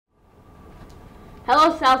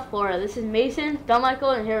Hello, South Florida. This is Mason,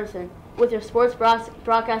 Delmichael, and Harrison with your Sports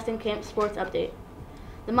Broadcasting Camp Sports Update.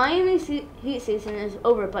 The Miami Heat season is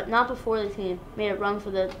over, but not before the team made a run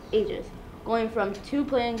for the ages, going from 2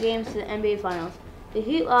 play-in games to the NBA Finals. The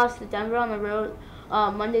Heat lost to Denver on the road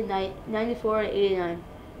Monday night, 94-89.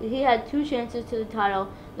 The Heat had 2 chances to the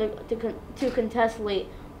title to contest late,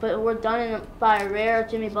 but were done by a rare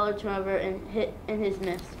Jimmy Butler turnover and his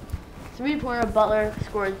miss. Three-pointer Butler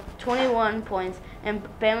scored 21 points, and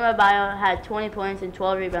Bam Adebayo had 20 points and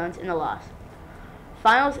 12 rebounds in the loss.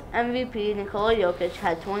 Finals MVP Nikola Jokic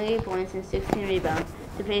had 28 points and 16 rebounds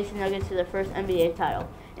to pace the Nuggets to their first NBA title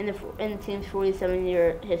in the team's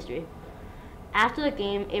 47-year history. After the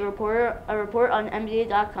game, a report on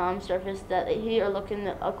NBA.com surfaced that the Heat are looking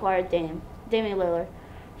to acquire Damian Lillard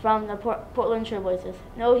from the Portland Trail Blazers.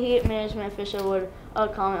 No Heat management official would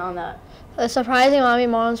comment on that. The surprising Miami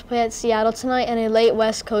Marlins play at Seattle tonight in a late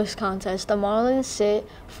West Coast contest. The Marlins sit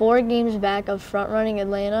 4 games back of front-running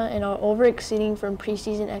Atlanta and are over-exceeding from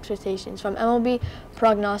preseason expectations. From MLB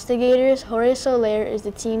prognosticators, Jorge Soler is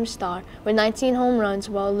the team star with 19 home runs,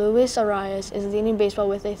 while Luis Arias is leading baseball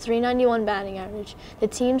with a .391 batting average. The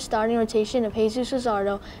team's starting rotation of Jesus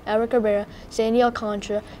Luzardo, Eric Cabrera, Sandy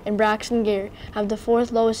Alcantara, and Braxton Garrett have the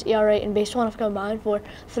 4th lowest ERA in baseball and have combined for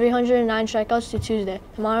 309 strikeouts to Tuesday.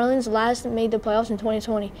 The Marlins last made the playoffs in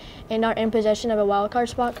 2020 and are in possession of a wildcard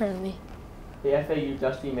spot currently. The FAU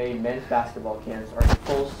Dusty May men's basketball camps are in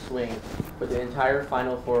full swing with the entire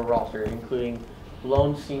Final Four roster, including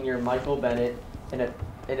lone senior Michael Bennett in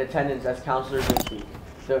attendance as counselors this week.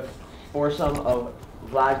 The foursome of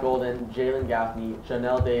Vlad Golden, Jalen Gaffney,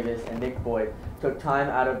 Janelle Davis, and Nick Boyd took time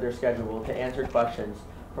out of their schedule to answer questions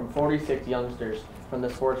from 46 youngsters from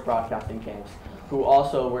the sports broadcasting camps, who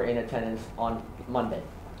also were in attendance on Monday.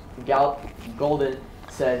 Golden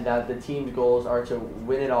said that the team's goals are to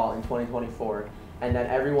win it all in 2024 and that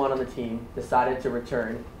everyone on the team decided to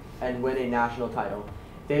return and win a national title.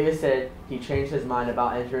 Davis said he changed his mind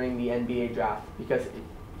about entering the NBA draft because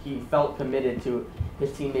he felt committed to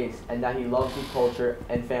his teammates and that he loves the culture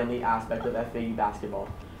and family aspect of FAU basketball.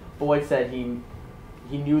 Boyd said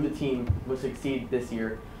he knew the team would succeed this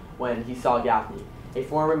year when he saw Gaffney, a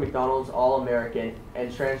former McDonald's All-American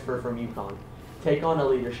and transfer from UConn, take on a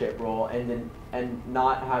leadership role and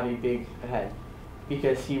not have a big head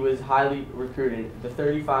because he was highly recruited. The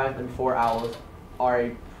 35-4 Owls are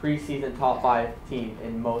a preseason top 5 team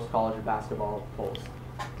in most college basketball polls.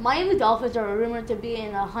 Miami Dolphins are rumored to be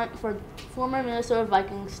in a hunt for former Minnesota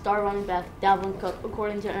Vikings star running back Dalvin Cook,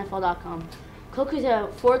 according to NFL.com. Cook is a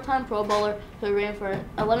 4-time Pro Bowler who ran for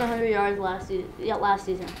 1,100 yards last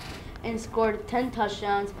season and scored 10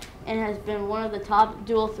 touchdowns and has been one of the top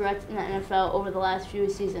dual threats in the NFL over the last few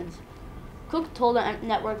seasons. Cook told the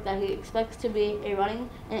network that he expects to be a running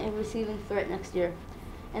and a receiving threat next year,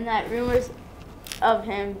 and that rumors of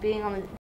him being on the